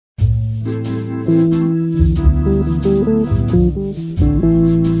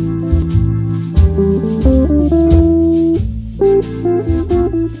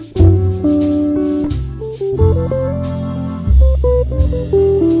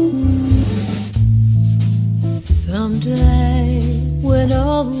Someday when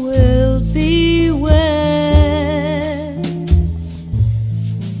all will be well,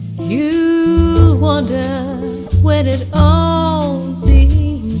 you'll wonder when it all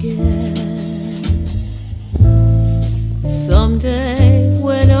began. Someday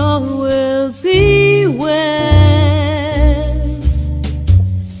when all will be well,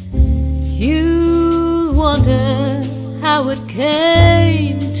 you'll wonder how it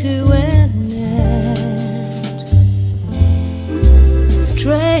came to an end.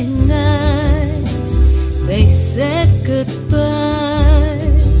 Stray nights, they said goodbye.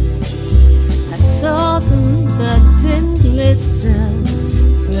 I saw them but didn't listen.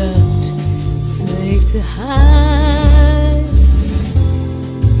 Felt safe to hide,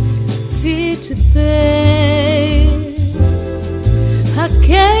 fear to bear. I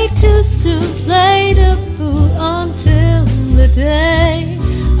gave too soon, played a fool until the day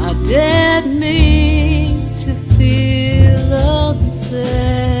I dared me to feel unsafe.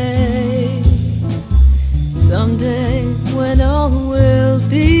 Someday when all will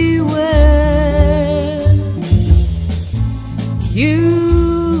be well,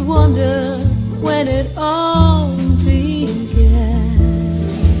 you wonder when it all began.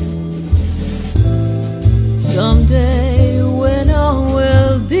 Someday when all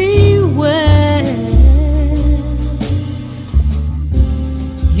will be well,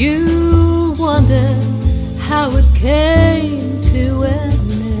 you wonder how it came to an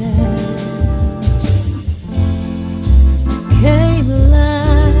end. Came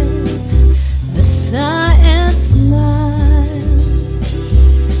like a sigh and smile,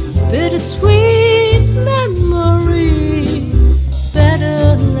 bittersweet memories,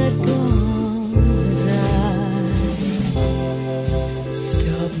 better let go as I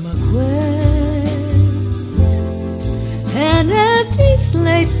stop my quest. An empty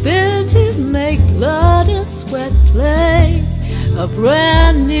slate built to make blood and sweat play a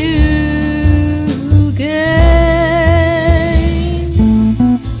brand new game.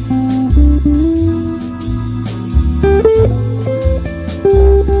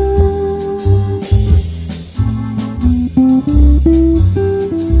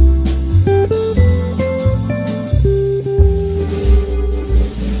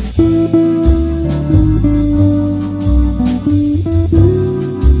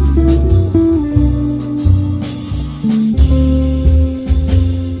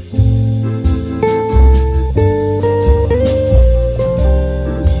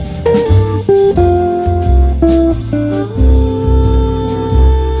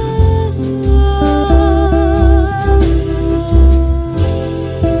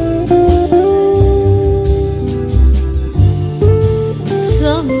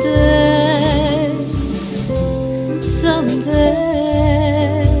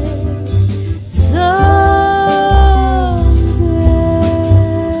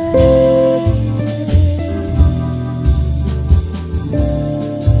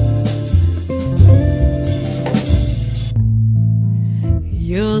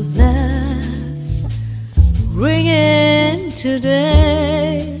 Your laugh ringing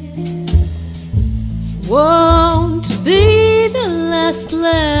today won't be the last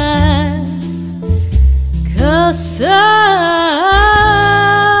laugh, 'cause someday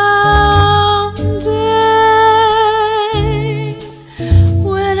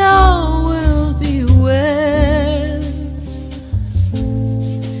when all will be well,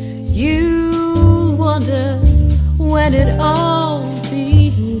 you wonder when it all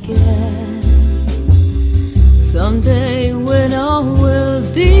began. Someday when all will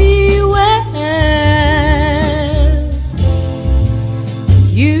be well,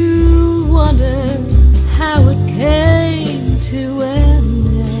 you